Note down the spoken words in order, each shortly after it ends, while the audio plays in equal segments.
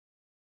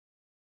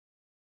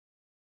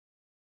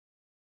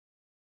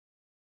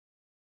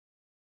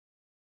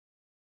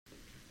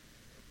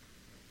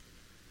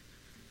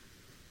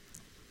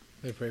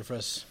Let me pray for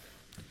us.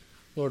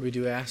 Lord, we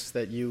do ask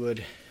that you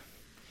would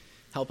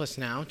help us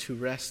now to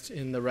rest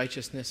in the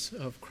righteousness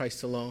of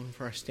Christ alone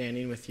for our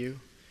standing with you,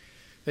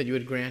 that you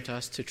would grant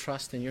us to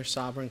trust in your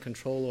sovereign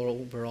control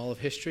over all of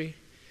history,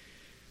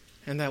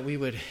 and that we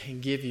would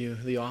give you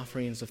the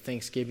offerings of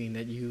thanksgiving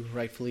that you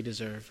rightfully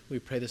deserve. We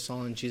pray this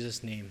all in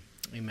Jesus' name.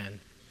 Amen.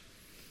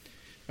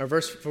 Our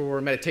verse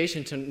for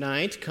meditation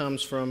tonight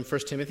comes from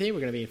 1 Timothy. We're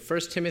going to be in 1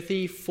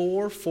 Timothy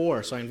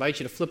 4:4. So I invite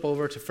you to flip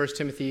over to 1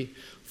 Timothy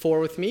 4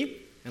 with me,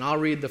 and I'll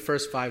read the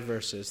first 5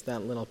 verses,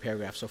 that little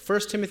paragraph. So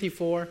 1 Timothy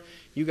 4,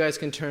 you guys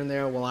can turn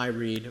there while I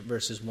read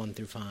verses 1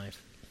 through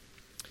 5.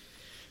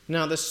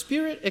 Now the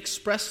Spirit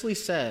expressly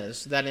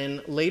says that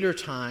in later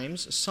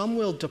times some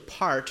will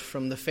depart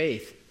from the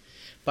faith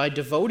by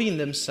devoting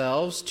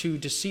themselves to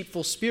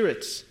deceitful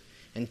spirits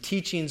and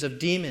teachings of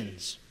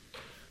demons,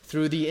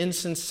 through the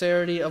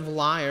insincerity of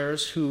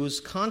liars whose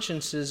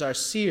consciences are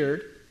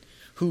seared,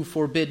 who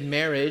forbid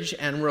marriage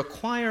and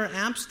require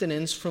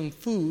abstinence from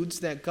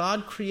foods that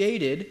God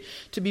created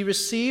to be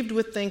received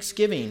with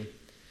thanksgiving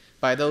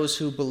by those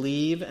who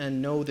believe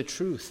and know the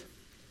truth.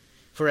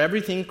 For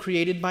everything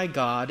created by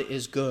God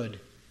is good,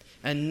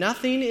 and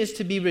nothing is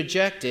to be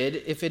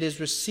rejected if it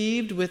is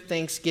received with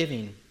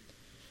thanksgiving,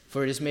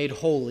 for it is made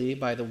holy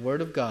by the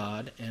word of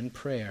God and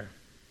prayer.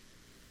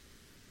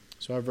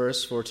 So our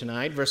verse for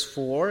tonight, verse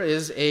 4,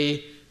 is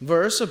a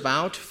verse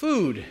about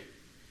food.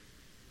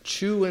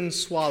 Chew and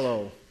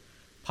swallow.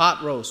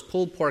 Pot roast,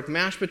 pulled pork,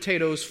 mashed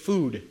potatoes,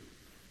 food.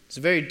 It's a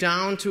very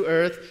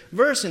down-to-earth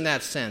verse in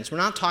that sense. We're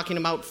not talking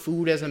about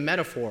food as a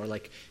metaphor,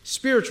 like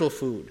spiritual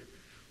food.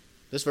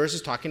 This verse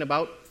is talking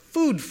about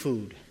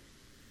food.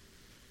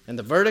 And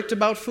the verdict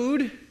about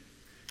food?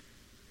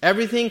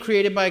 Everything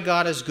created by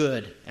God is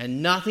good,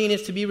 and nothing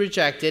is to be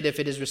rejected if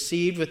it is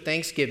received with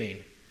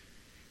thanksgiving.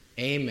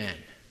 Amen.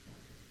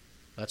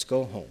 Let's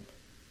go home.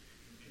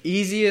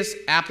 Easiest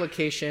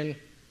application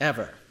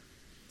ever.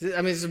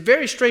 I mean, it's a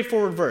very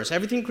straightforward verse.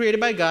 Everything created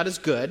by God is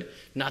good.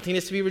 Nothing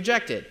is to be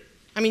rejected.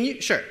 I mean,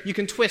 sure, you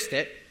can twist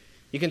it.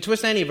 You can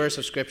twist any verse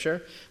of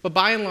Scripture. But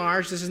by and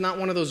large, this is not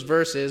one of those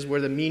verses where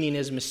the meaning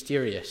is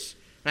mysterious.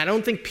 And I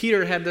don't think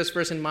Peter had this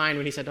verse in mind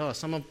when he said,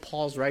 some of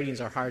Paul's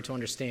writings are hard to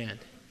understand.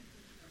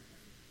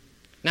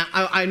 Now,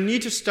 I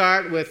need to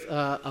start with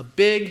a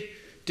big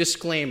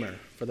disclaimer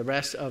for the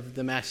rest of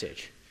the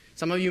message.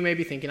 Some of you may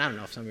be thinking, I don't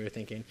know if some of you are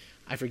thinking,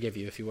 I forgive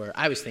you if you were.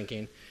 I was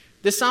thinking,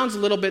 this sounds a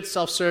little bit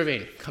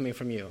self-serving coming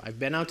from you. I've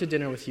been out to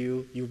dinner with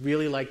you. You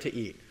really like to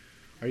eat.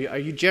 Are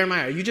you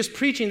Jeremiah, are you just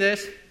preaching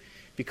this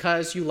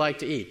because you like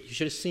to eat? You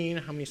should have seen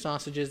how many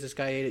sausages this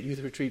guy ate at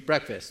youth retreat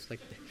breakfast.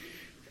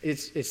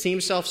 It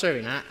seems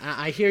self-serving.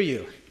 I hear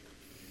you.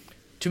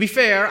 To be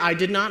fair, I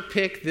did not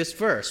pick this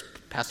verse.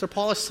 Pastor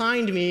Paul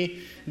assigned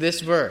me this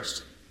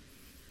verse.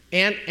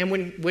 And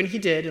when he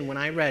did, and when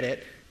I read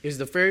it, it was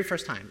the very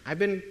first time. I've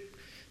been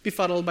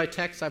befuddled by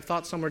texts. I've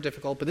thought some were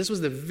difficult, but this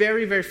was the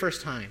very, very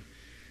first time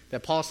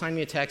that Paul assigned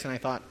me a text, and I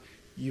thought,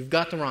 you've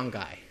got the wrong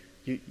guy.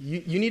 You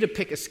need to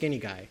pick a skinny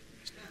guy.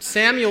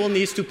 Samuel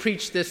needs to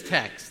preach this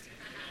text.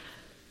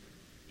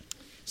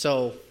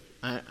 So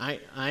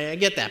I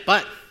get that.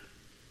 But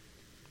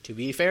to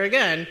be fair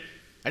again,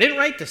 I didn't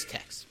write this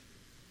text.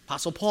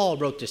 Apostle Paul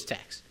wrote this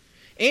text.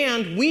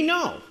 And we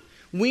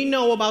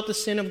know about the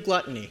sin of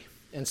gluttony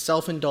and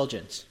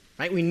self-indulgence.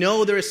 Right? We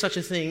know there is such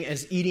a thing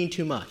as eating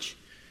too much.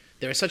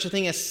 There is such a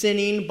thing as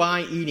sinning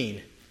by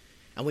eating.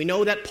 And we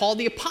know that Paul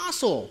the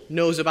Apostle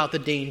knows about the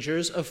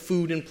dangers of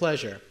food and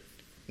pleasure.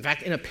 In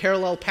fact, in a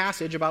parallel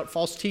passage about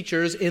false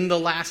teachers in the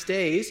last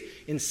days,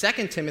 in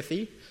 2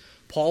 Timothy,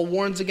 Paul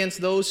warns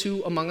against those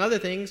who, among other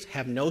things,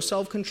 have no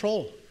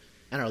self-control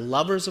and are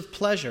lovers of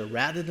pleasure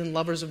rather than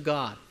lovers of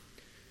God.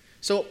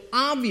 So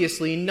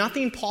obviously,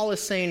 nothing Paul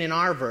is saying in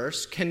our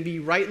verse can be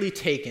rightly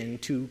taken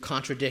to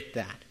contradict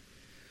that.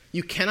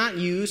 You cannot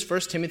use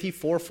 1 Timothy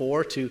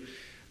 4:4 to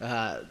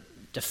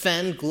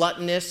defend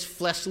gluttonous,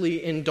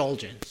 fleshly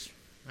indulgence.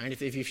 Right?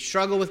 If you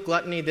struggle with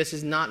gluttony, this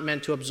is not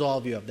meant to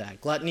absolve you of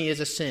that. Gluttony is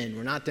a sin.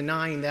 We're not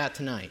denying that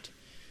tonight.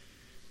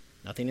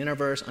 Nothing in our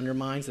verse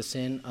undermines the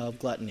sin of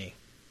gluttony.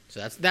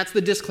 So that's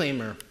the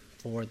disclaimer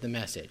for the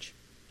message.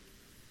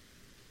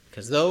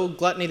 Because though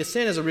gluttony, the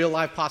sin, is a real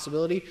life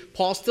possibility,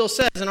 Paul still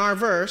says in our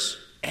verse,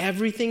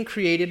 everything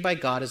created by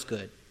God is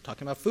good.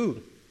 Talking about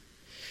food.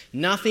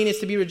 Nothing is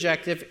to be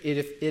rejected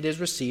if it is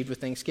received with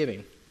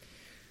thanksgiving.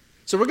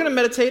 So we're going to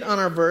meditate on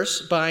our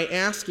verse by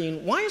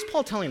asking, why is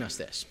Paul telling us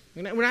this?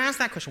 We're going to ask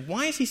that question.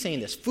 Why is he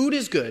saying this? Food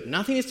is good.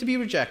 Nothing is to be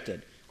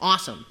rejected.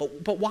 Awesome.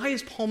 But why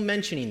is Paul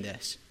mentioning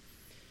this?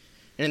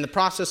 And in the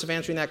process of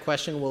answering that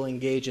question, we'll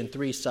engage in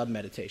 3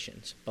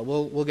 sub-meditations. But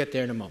we'll get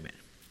there in a moment.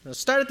 Let's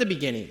start at the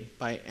beginning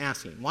by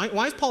asking, why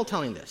is Paul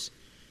telling this?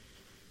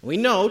 We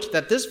note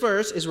that this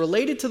verse is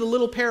related to the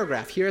little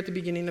paragraph here at the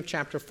beginning of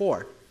chapter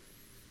 4.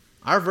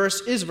 Our verse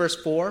is verse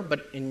 4,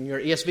 but in your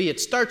ESV it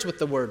starts with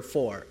the word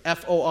for,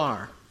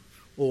 F-O-R,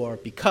 or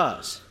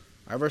because.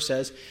 Our verse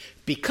says,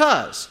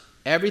 because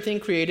everything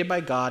created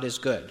by God is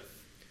good.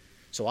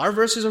 So our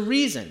verse is a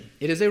reason.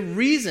 It is a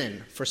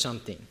reason for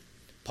something.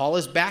 Paul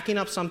is backing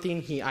up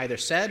something he either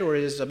said or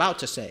is about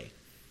to say.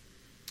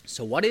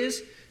 So what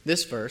is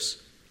this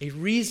verse a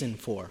reason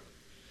for?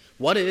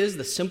 What is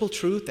the simple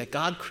truth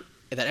that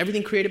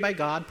everything created by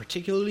God,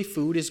 particularly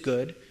food, is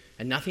good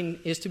and nothing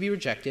is to be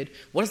rejected?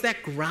 What is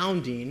that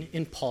grounding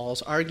in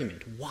Paul's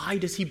argument? Why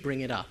does he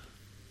bring it up?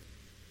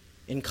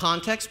 In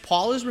context,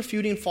 Paul is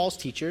refuting false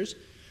teachers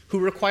who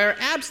require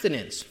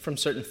abstinence from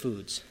certain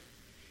foods.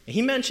 And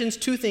he mentions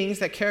two things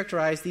that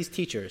characterize these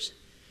teachers.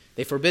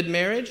 They forbid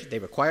marriage, they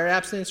require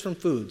abstinence from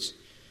foods.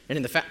 And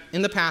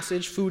in the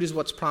passage, food is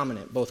what's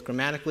prominent, both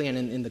grammatically and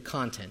in the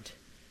content.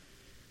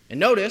 And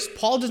notice,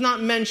 Paul does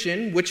not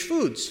mention which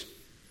foods.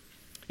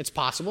 It's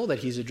possible that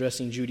he's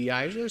addressing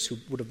Judaizers who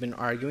would have been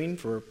arguing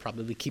for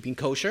probably keeping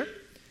kosher.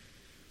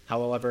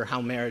 However,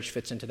 how marriage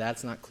fits into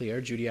that's not clear.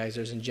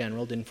 Judaizers in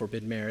general didn't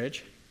forbid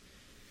marriage.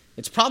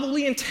 It's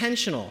probably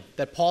intentional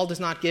that Paul does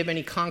not give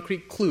any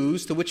concrete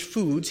clues to which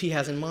foods he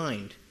has in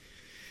mind.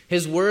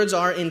 His words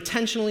are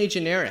intentionally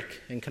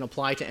generic and can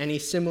apply to any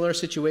similar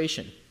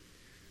situation.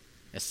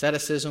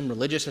 Asceticism,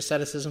 religious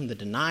asceticism, the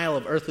denial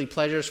of earthly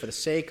pleasures for the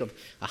sake of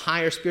a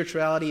higher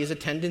spirituality is a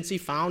tendency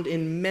found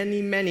in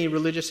many, many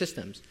religious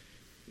systems,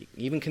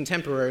 even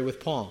contemporary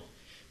with Paul.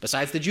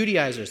 Besides the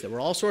Judaizers, there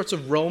were all sorts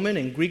of Roman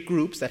and Greek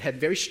groups that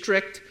had very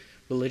strict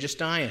religious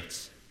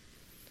diets.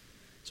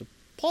 So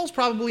Paul's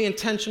probably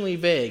intentionally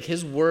vague.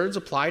 His words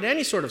apply to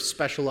any sort of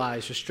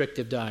specialized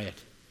restrictive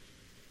diet.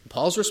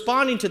 Paul's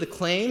responding to the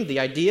claim, the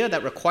idea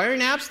that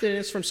requiring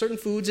abstinence from certain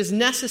foods is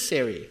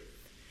necessary.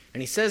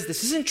 And he says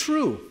this isn't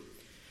true.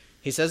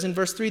 He says in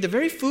verse 3, the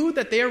very food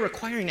that they are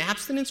requiring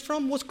abstinence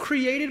from was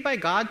created by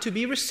God to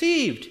be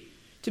received,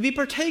 to be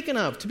partaken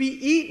of, to be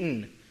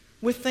eaten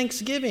with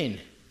thanksgiving.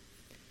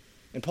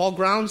 And Paul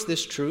grounds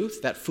this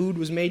truth, that food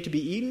was made to be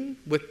eaten,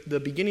 with the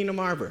beginning of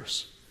our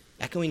verse,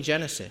 echoing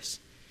Genesis.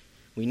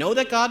 We know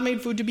that God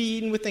made food to be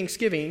eaten with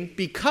thanksgiving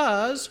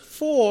because,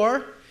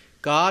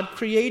 God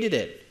created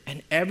it,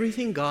 and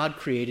everything God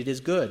created is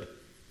good.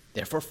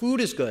 Therefore,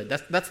 food is good.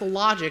 That's the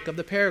logic of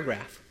the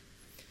paragraph.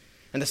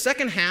 And the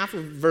second half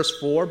of verse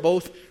 4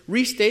 both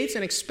restates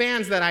and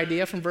expands that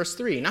idea from verse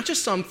 3. Not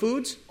just some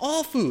foods,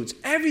 all foods.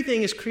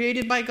 Everything is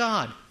created by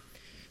God.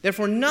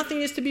 Therefore,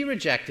 nothing is to be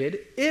rejected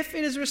if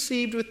it is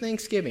received with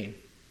thanksgiving.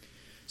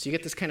 So you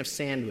get this kind of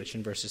sandwich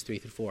in verses 3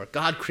 through 4.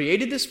 God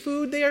created this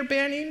food they are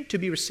banning to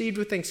be received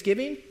with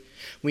thanksgiving.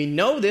 We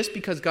know this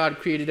because God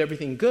created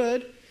everything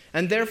good,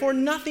 and therefore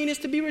nothing is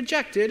to be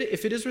rejected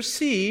if it is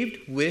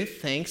received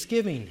with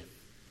thanksgiving.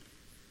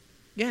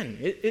 Again,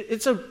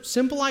 it's a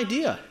simple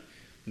idea.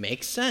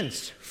 Makes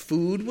sense.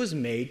 Food was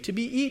made to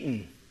be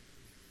eaten.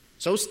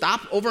 So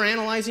stop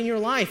overanalyzing your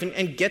life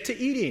and get to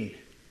eating.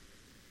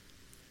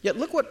 Yet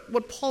look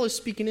what Paul is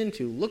speaking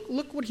into.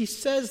 Look what he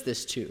says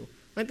this to.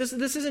 Right? This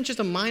isn't just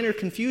a minor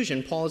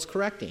confusion Paul is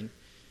correcting.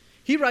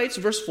 He writes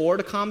verse 4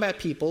 to combat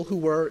people who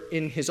were,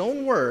 in his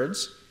own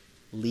words,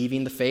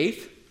 leaving the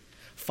faith,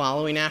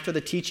 following after the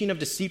teaching of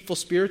deceitful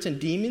spirits and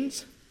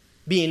demons,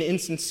 being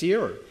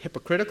insincere or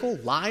hypocritical,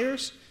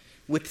 liars,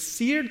 with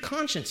seared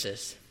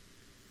consciences.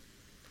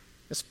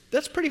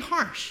 That's pretty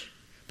harsh.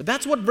 But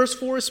that's what verse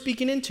 4 is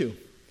speaking into,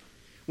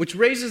 which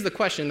raises the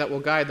question that will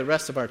guide the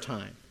rest of our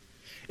time.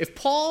 If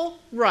Paul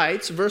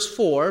writes verse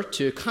 4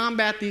 to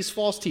combat these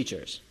false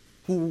teachers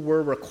who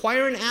were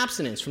requiring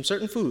abstinence from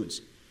certain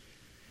foods,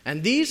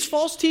 and these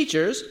false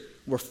teachers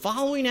were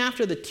following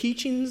after the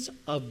teachings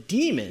of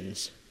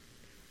demons,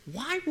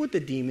 why would the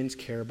demons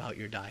care about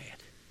your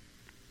diet?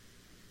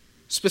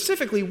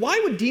 Specifically, why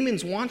would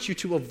demons want you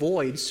to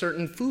avoid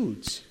certain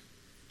foods?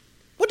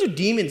 What do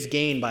demons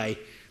gain by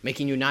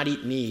making you not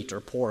eat meat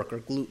or pork or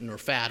gluten or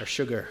fat or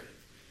sugar?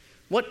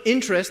 What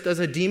interest does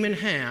a demon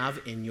have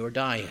in your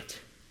diet?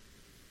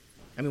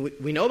 I mean,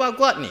 we know about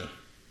gluttony.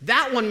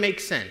 That one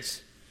makes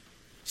sense.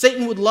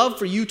 Satan would love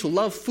for you to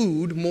love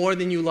food more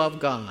than you love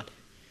God.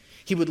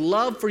 He would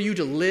love for you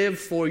to live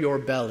for your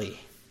belly.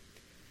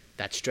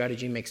 That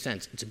strategy makes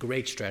sense. It's a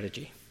great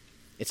strategy.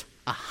 It's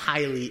a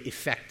highly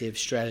effective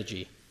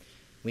strategy.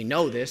 We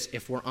know this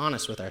if we're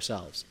honest with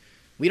ourselves.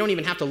 We don't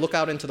even have to look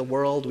out into the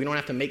world. We don't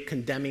have to make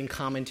condemning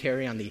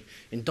commentary on the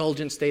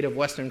indulgent state of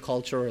Western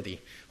culture or the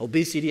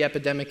obesity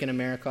epidemic in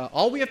America.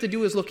 All we have to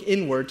do is look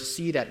inward to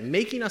see that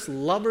making us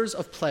lovers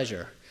of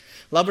pleasure,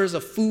 lovers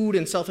of food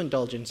and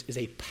self-indulgence, is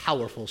a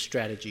powerful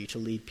strategy to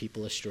lead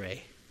people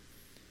astray.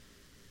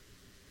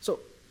 So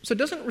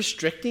doesn't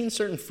restricting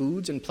certain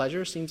foods and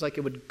pleasures seems like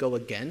it would go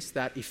against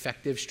that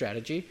effective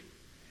strategy?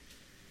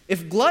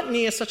 If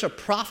gluttony is such a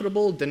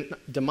profitable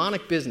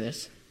demonic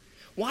business,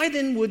 why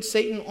then would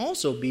Satan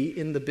also be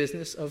in the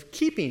business of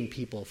keeping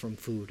people from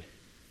food?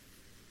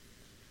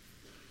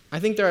 I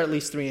think there are at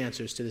least three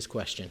answers to this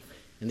question.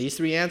 And these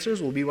three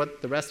answers will be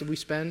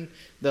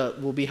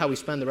how we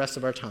spend the rest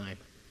of our time.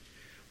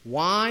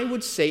 Why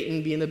would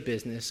Satan be in the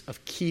business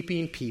of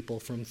keeping people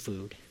from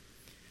food?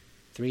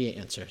 Three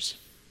answers.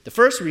 The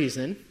first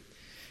reason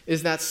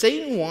is that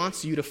Satan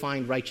wants you to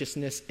find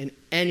righteousness in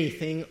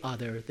anything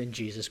other than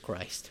Jesus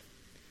Christ.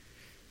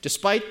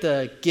 Despite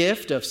the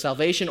gift of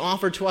salvation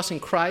offered to us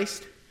in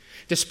Christ,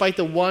 Despite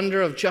the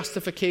wonder of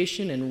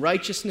justification and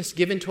righteousness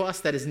given to us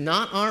that is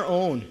not our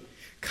own,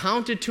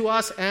 counted to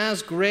us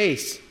as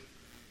grace,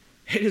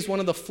 it is one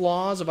of the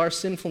flaws of our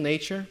sinful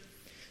nature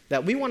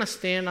that we want to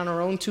stand on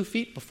our own 2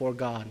 feet before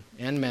God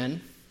and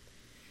men.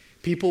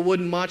 People would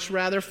much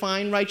rather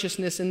find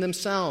righteousness in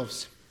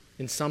themselves,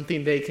 in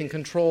something they can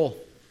control.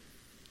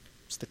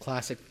 It's the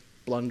classic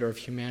blunder of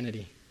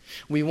humanity.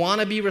 We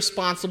want to be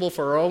responsible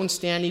for our own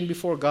standing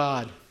before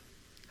God.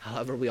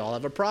 However, we all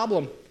have a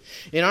problem.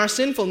 In our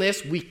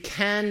sinfulness, we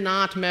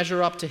cannot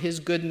measure up to His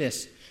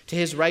goodness, to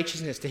His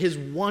righteousness, to His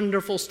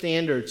wonderful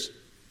standards.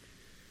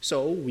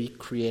 So we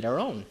create our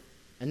own,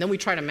 and then we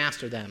try to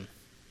master them.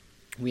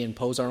 We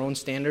impose our own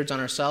standards on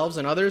ourselves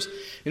and others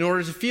in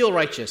order to feel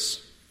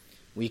righteous.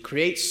 We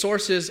create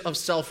sources of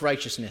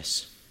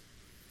self-righteousness.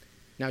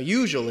 Now,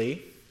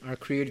 usually, our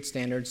created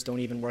standards don't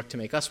even work to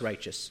make us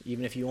righteous,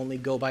 even if you only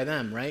go by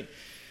them, right?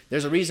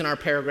 There's a reason our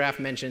paragraph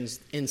mentions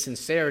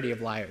insincerity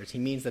of liars. He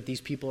means that these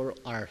people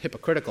are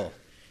hypocritical.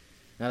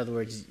 In other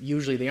words,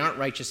 usually they aren't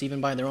righteous even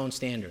by their own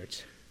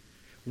standards.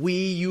 We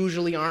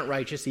usually aren't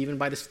righteous even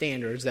by the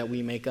standards that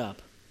we make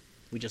up.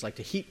 We just like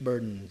to heap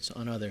burdens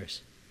on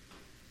others.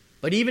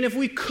 But even if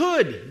we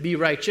could be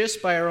righteous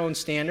by our own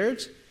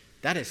standards,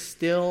 that is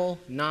still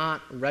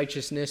not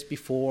righteousness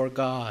before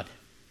God.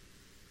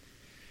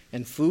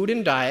 And food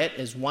and diet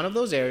is one of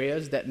those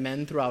areas that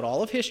men throughout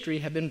all of history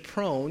have been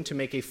prone to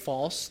make a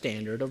false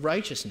standard of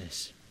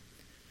righteousness.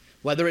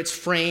 Whether it's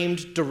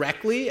framed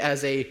directly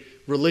as a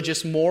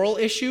religious moral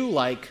issue,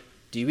 like,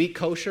 do you eat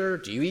kosher?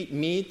 Do you eat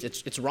meat?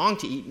 It's wrong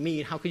to eat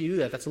meat. How could you do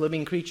that? That's a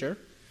living creature.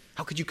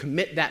 How could you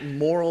commit that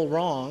moral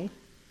wrong?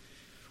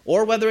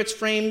 Or whether it's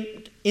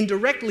framed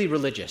indirectly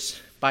religious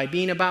by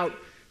being about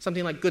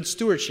something like good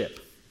stewardship.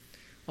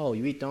 Oh,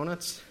 you eat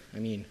donuts? I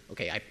mean,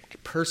 okay, I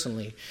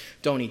personally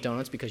don't eat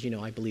donuts because,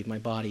 I believe my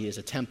body is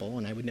a temple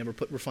and I would never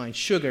put refined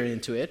sugar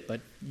into it, but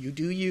you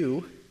do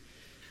you.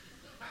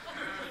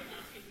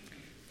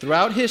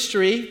 Throughout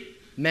history,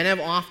 men have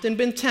often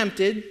been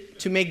tempted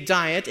to make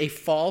diet a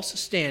false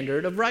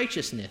standard of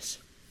righteousness.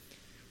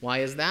 Why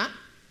is that?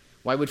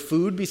 Why would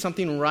food be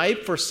something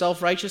ripe for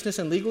self-righteousness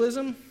and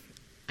legalism?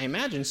 I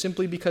imagine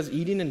simply because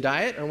eating and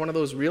diet are one of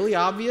those really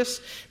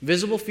obvious,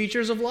 visible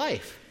features of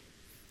life.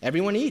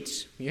 Everyone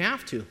eats. You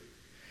have to.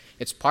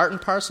 It's part and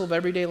parcel of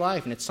everyday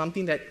life, and it's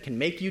something that can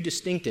make you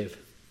distinctive.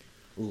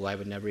 Ooh, I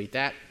would never eat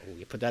that. Ooh,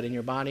 you put that in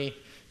your body.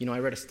 I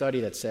read a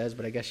study that says,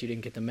 but I guess you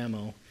didn't get the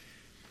memo.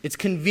 It's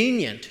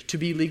convenient to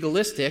be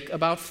legalistic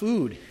about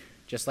food,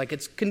 just like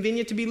it's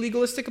convenient to be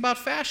legalistic about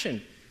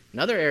fashion,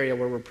 another area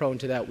where we're prone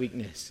to that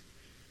weakness.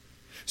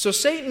 So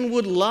Satan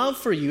would love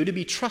for you to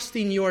be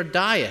trusting your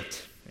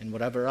diet and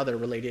whatever other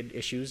related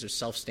issues or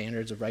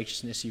self-standards of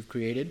righteousness you've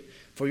created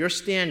for your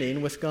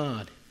standing with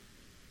God.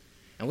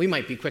 And we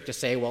might be quick to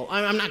say, well,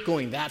 I'm not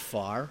going that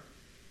far.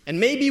 And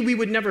maybe we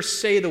would never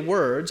say the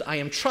words, I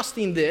am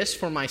trusting this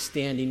for my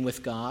standing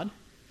with God.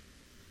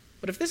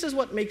 But if this is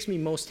what makes me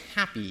most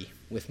happy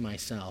with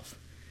myself,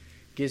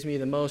 gives me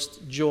the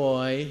most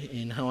joy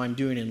in how I'm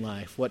doing in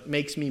life, what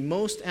makes me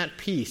most at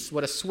peace,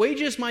 what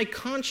assuages my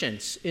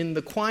conscience in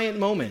the quiet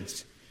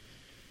moments,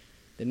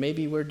 then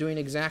maybe we're doing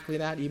exactly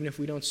that even if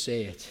we don't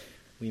say it.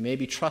 We may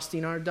be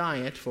trusting our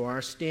diet for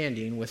our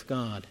standing with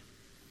God.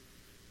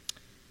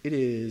 It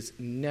is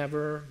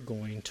never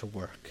going to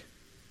work.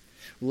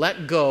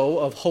 Let go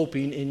of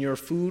hoping in your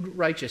food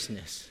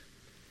righteousness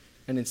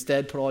and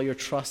instead put all your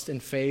trust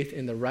and faith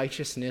in the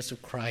righteousness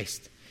of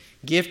Christ,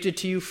 gifted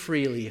to you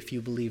freely if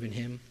you believe in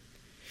Him.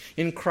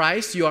 In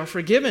Christ, you are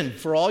forgiven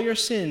for all your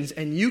sins,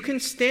 and you can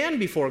stand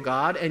before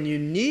God, and you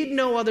need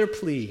no other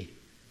plea.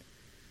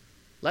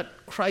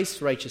 Let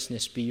Christ's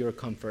righteousness be your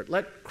comfort.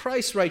 Let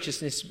Christ's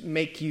righteousness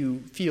make you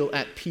feel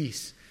at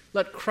peace.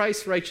 Let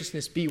Christ's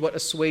righteousness be what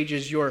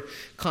assuages your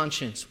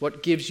conscience,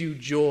 what gives you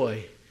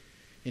joy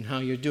in how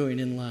you're doing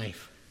in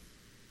life.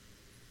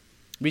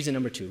 Reason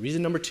number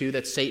two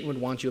that Satan would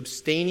want you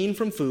abstaining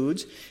from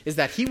foods is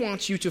that he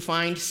wants you to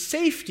find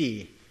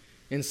safety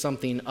in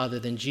something other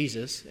than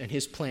Jesus and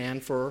His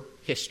plan for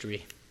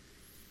history.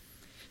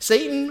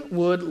 Satan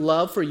would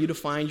love for you to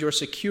find your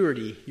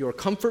security, your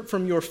comfort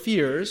from your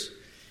fears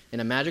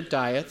in a magic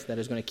diet that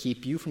is going to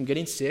keep you from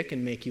getting sick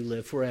and make you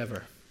live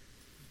forever.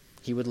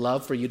 He would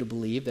love for you to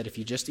believe that if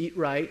you just eat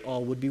right,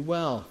 all would be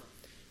well.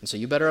 And so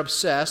you better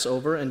obsess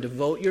over and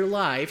devote your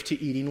life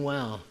to eating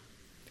well.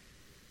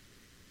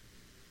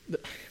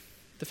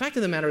 The fact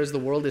of the matter is the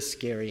world is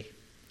scary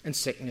and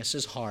sickness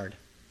is hard.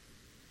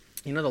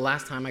 The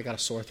last time I got a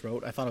sore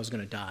throat, I thought I was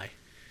going to die.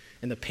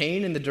 And the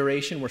pain and the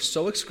duration were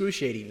so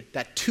excruciating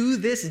that to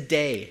this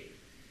day,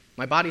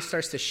 my body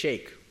starts to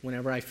shake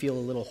whenever I feel a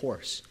little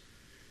hoarse.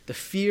 The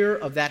fear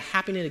of that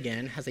happening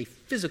again has a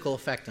physical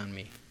effect on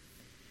me.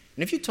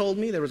 And if you told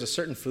me there was a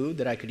certain food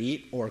that I could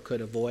eat or could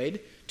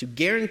avoid to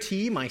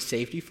guarantee my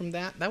safety from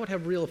that would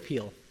have real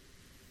appeal.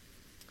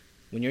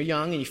 When you're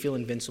young and you feel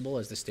invincible,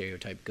 as the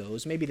stereotype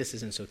goes, maybe this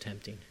isn't so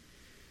tempting.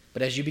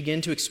 But as you begin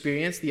to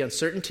experience the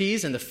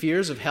uncertainties and the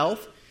fears of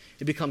health,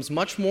 it becomes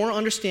much more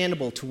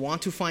understandable to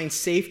want to find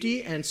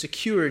safety and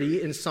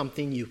security in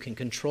something you can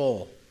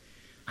control.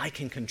 I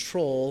can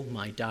control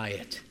my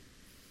diet.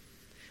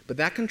 But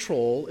that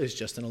control is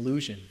just an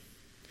illusion.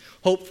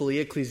 Hopefully,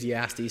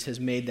 Ecclesiastes has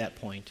made that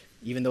point,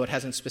 even though it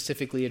hasn't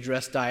specifically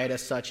addressed diet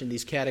as such in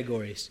these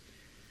categories.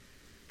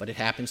 But it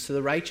happens to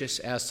the righteous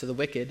as to the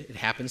wicked. It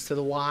happens to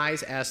the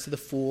wise as to the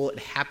fool. It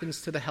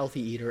happens to the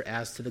healthy eater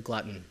as to the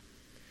glutton.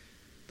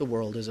 The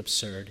world is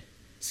absurd.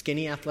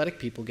 Skinny athletic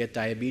people get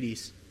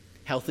diabetes.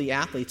 Healthy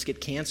athletes get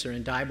cancer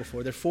and die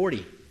before they're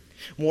 40.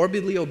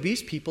 Morbidly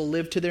obese people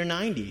live to their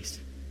 90s.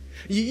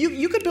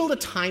 You could build a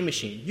time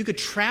machine. You could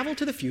travel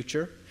to the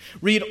future,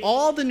 read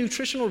all the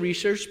nutritional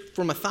research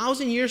from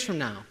 1,000 years from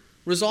now,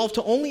 resolve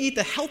to only eat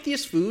the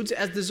healthiest foods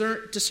as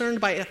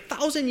discerned by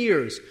 1,000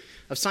 years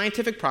of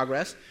scientific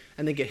progress,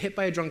 and then get hit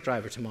by a drunk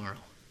driver tomorrow.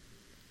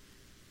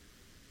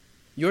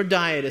 Your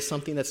diet is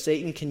something that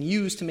Satan can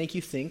use to make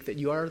you think that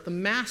you are the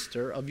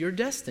master of your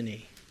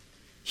destiny.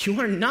 You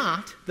are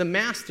not the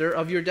master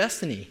of your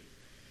destiny.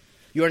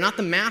 You are not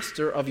the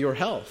master of your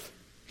health.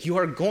 You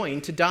are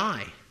going to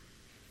die.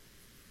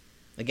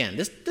 Again,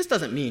 this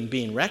doesn't mean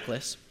being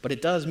reckless, but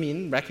it does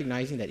mean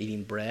recognizing that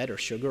eating bread or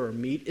sugar or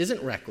meat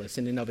isn't reckless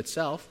in and of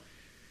itself,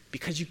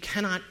 because you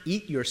cannot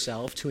eat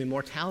yourself to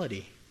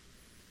immortality.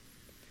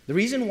 The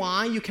reason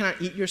why you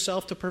cannot eat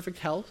yourself to perfect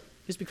health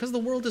is because the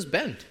world is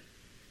bent.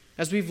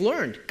 As we've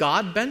learned,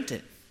 God bent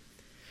it.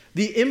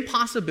 The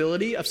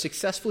impossibility of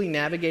successfully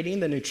navigating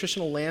the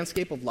nutritional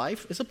landscape of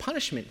life is a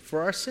punishment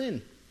for our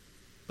sin,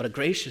 but a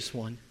gracious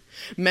one,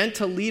 meant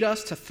to lead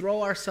us to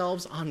throw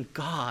ourselves on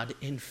God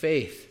in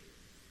faith.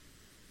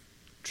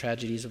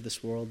 Tragedies of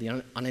this world,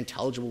 the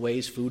unintelligible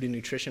ways food and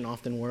nutrition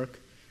often work,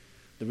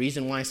 the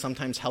reason why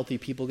sometimes healthy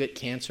people get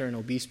cancer and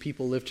obese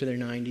people live to their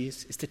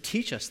 90s is to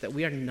teach us that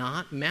we are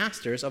not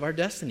masters of our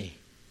destiny.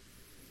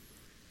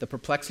 The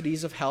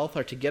perplexities of health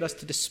are to get us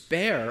to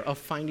despair of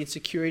finding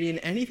security in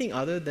anything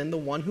other than the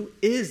one who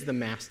is the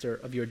master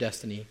of your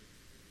destiny.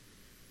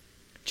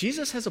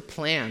 Jesus has a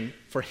plan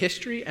for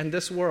history and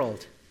this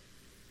world,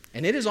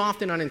 and it is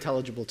often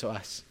unintelligible to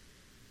us.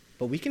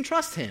 But we can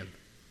trust him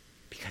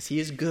because he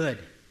is good,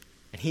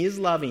 and he is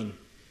loving,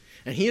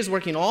 and he is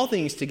working all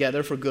things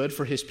together for good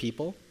for his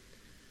people.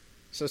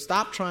 So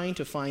stop trying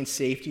to find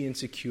safety and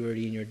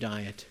security in your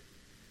diet.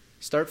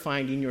 Start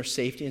finding your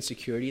safety and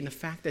security in the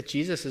fact that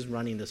Jesus is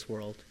running this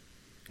world.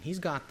 He's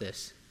got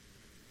this.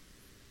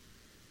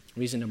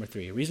 Reason number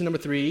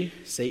three,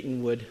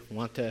 Satan would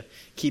want to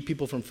keep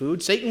people from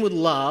food. Satan would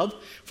love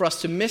for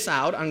us to miss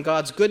out on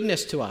God's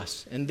goodness to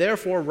us and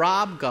therefore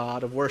rob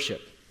God of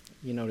worship.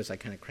 You notice I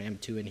kind of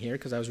crammed 2 in here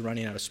because I was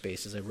running out of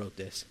space as I wrote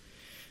this.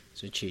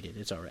 So I cheated.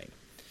 It's all right.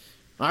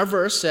 Our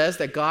verse says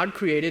that God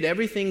created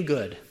everything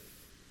good.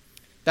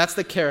 That's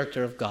the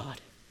character of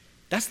God.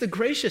 That's the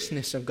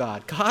graciousness of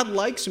God. God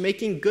likes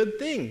making good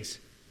things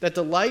that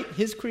delight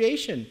his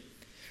creation.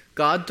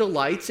 God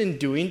delights in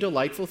doing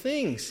delightful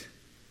things.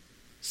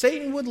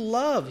 Satan would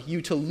love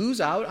you to lose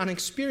out on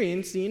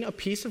experiencing a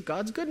piece of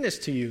God's goodness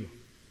to you.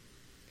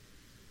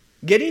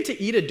 Getting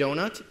to eat a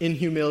donut in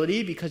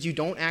humility because you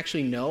don't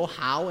actually know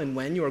how and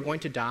when you are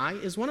going to die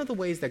is one of the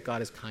ways that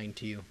God is kind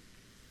to you.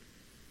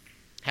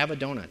 Have a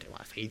donut.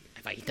 Well,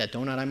 if I eat that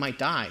donut, I might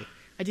die.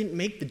 I didn't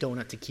make the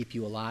donut to keep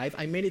you alive.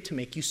 I made it to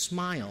make you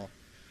smile.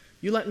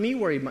 You let me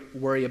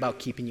worry about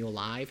keeping you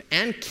alive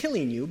and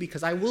killing you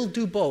because I will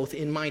do both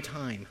in my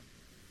time.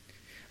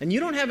 And you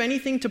don't have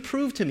anything to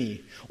prove to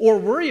me or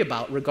worry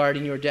about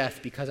regarding your death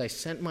because I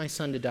sent my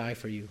son to die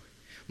for you.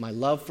 My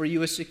love for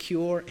you is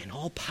secure and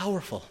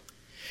all-powerful.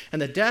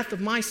 And the death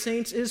of my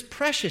saints is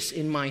precious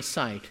in my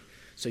sight.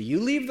 So you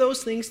leave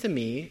those things to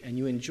me and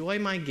you enjoy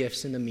my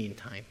gifts in the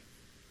meantime.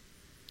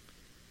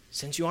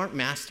 Since you aren't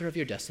master of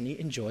your destiny,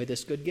 enjoy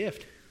this good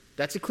gift.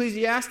 That's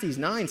Ecclesiastes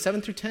 9,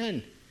 7 through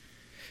 10.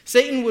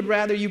 Satan would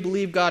rather you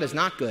believe God is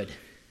not good,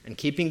 and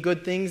keeping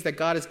good things that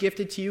God has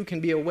gifted to you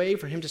can be a way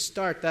for him to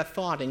start that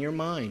thought in your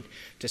mind,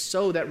 to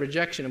sow that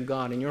rejection of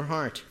God in your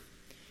heart.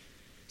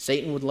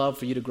 Satan would love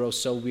for you to grow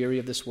so weary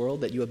of this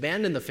world that you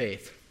abandon the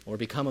faith or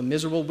become a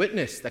miserable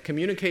witness that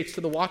communicates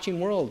to the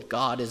watching world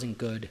God isn't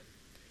good.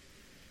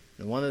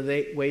 And one of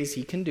the ways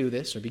he can do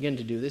this, or begin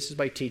to do this, is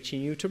by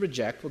teaching you to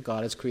reject what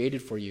God has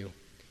created for you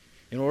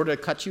in order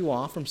to cut you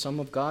off from some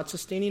of God's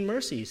sustaining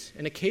mercies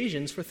and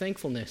occasions for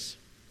thankfulness.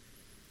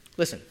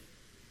 Listen,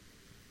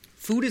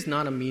 food is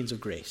not a means of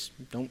grace.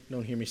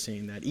 Don't hear me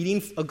saying that.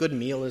 Eating a good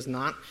meal is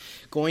not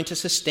going to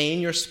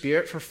sustain your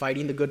spirit for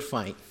fighting the good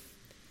fight.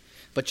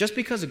 But just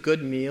because a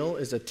good meal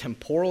is a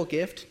temporal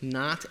gift,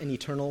 not an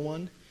eternal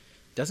one,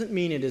 doesn't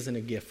mean it isn't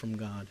a gift from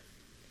God.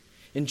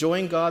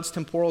 Enjoying God's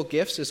temporal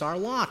gifts is our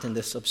lot in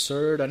this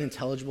absurd,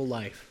 unintelligible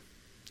life.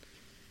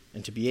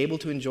 And to be able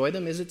to enjoy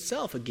them is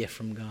itself a gift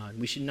from God.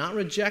 We should not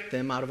reject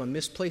them out of a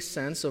misplaced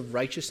sense of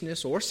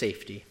righteousness or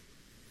safety,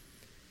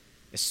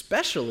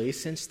 especially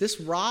since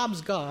this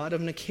robs God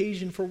of an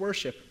occasion for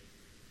worship.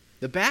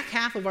 The back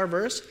half of our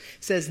verse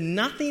says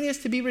nothing is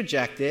to be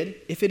rejected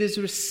if it is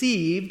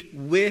received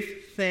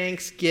with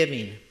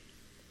thanksgiving.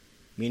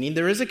 meaning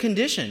there is a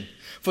condition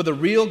for the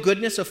real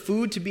goodness of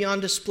food to be on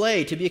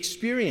display, to be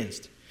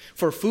experienced.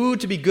 For food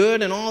to be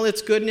good in all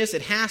its goodness,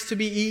 it has to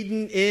be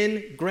eaten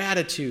in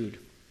gratitude.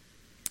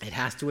 It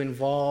has to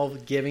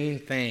involve giving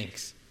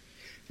thanks.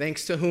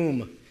 Thanks to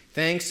whom?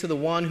 Thanks to the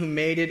one who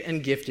made it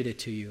and gifted it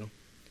to you.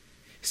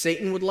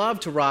 Satan would love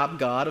to rob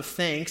God of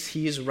thanks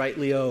he is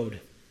rightly owed.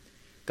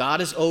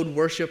 God is owed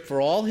worship for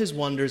all his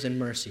wonders and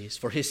mercies,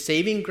 for his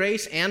saving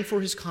grace and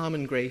for his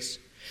common grace,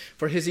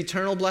 for his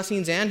eternal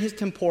blessings and his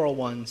temporal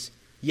ones.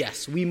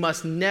 Yes, we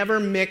must never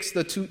mix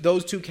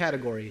those two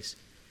categories.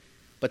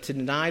 But to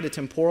deny the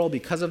temporal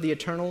because of the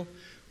eternal,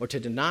 or to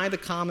deny the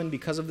common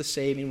because of the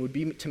saving, would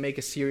be to make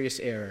a serious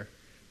error,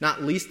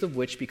 not least of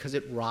which because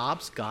it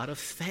robs God of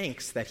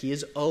thanks that he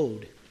is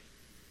owed.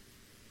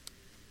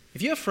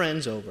 If you have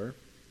friends over,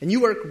 and you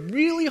work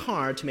really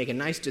hard to make a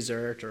nice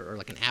dessert or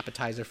like an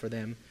appetizer for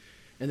them,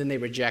 and then they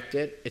reject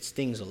it, it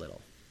stings a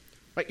little.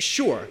 Right?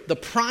 Sure, the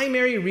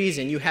primary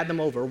reason you had them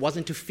over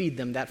wasn't to feed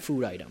them that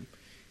food item.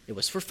 It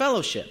was for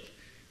fellowship.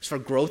 It was for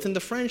growth in the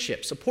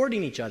friendship,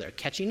 supporting each other,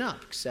 catching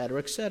up, etc.,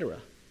 etc.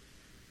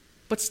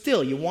 But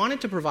still, you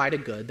wanted to provide a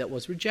good that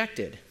was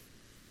rejected.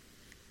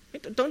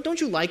 Don't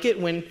you like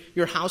it when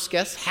your house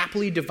guests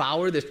happily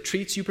devour the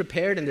treats you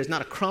prepared and there's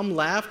not a crumb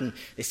left, and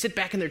they sit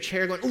back in their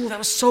chair going, "Ooh, that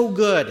was so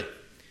good."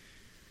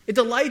 It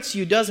delights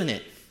you, doesn't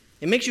it?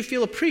 It makes you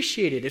feel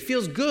appreciated. It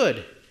feels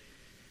good.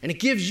 And it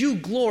gives you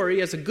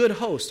glory as a good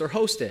host or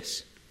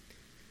hostess.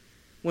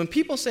 When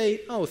people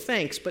say, "Oh,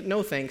 thanks, but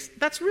no thanks,"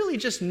 that's really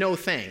just no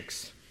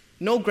thanks.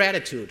 No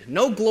gratitude.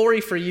 No glory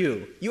for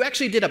you. You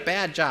actually did a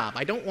bad job.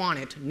 I don't want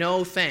it.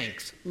 No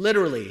thanks.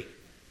 Literally.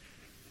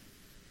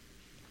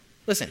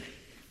 Listen,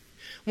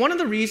 one of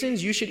the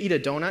reasons you should eat a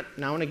donut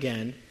now and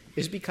again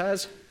is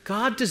because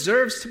God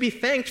deserves to be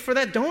thanked for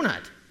that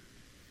donut.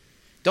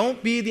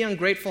 Don't be the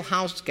ungrateful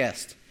house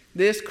guest.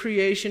 This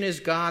creation is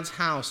God's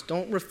house.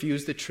 Don't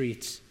refuse the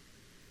treats.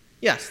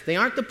 Yes, they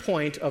aren't the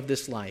point of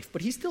this life,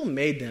 but he still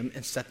made them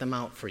and set them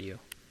out for you.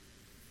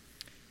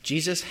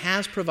 Jesus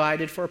has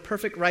provided for a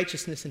perfect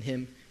righteousness in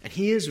him, and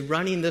he is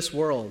running this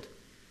world.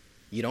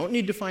 You don't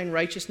need to find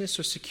righteousness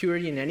or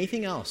security in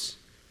anything else.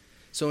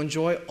 So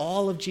enjoy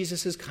all of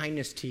Jesus'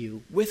 kindness to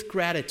you with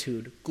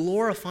gratitude,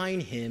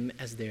 glorifying him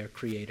as their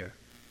creator.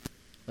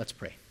 Let's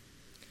pray.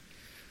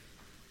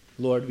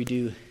 Lord, we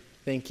do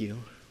thank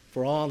you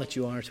for all that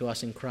you are to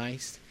us in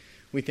Christ.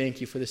 We thank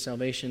you for the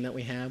salvation that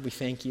we have. We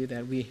thank you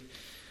that we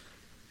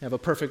have a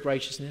perfect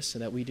righteousness so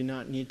that we do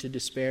not need to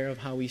despair of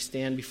how we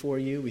stand before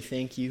you. We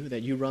thank you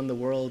that you run the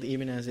world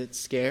even as it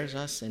scares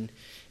us and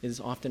is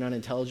often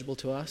unintelligible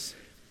to us.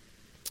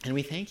 And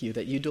we thank you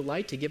that you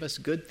delight to give us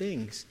good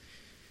things,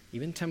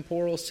 even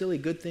temporal, silly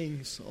good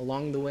things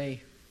along the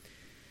way.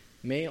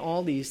 May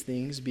all these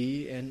things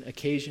be an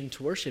occasion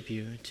to worship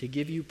you, to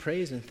give you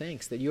praise and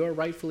thanks that you are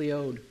rightfully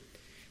owed.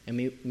 And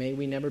may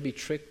we never be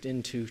tricked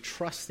into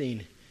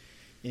trusting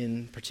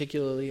in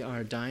particularly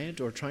our diet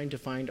or trying to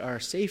find our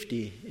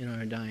safety in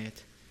our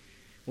diet.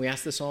 We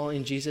ask this all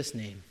in Jesus'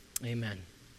 name. Amen.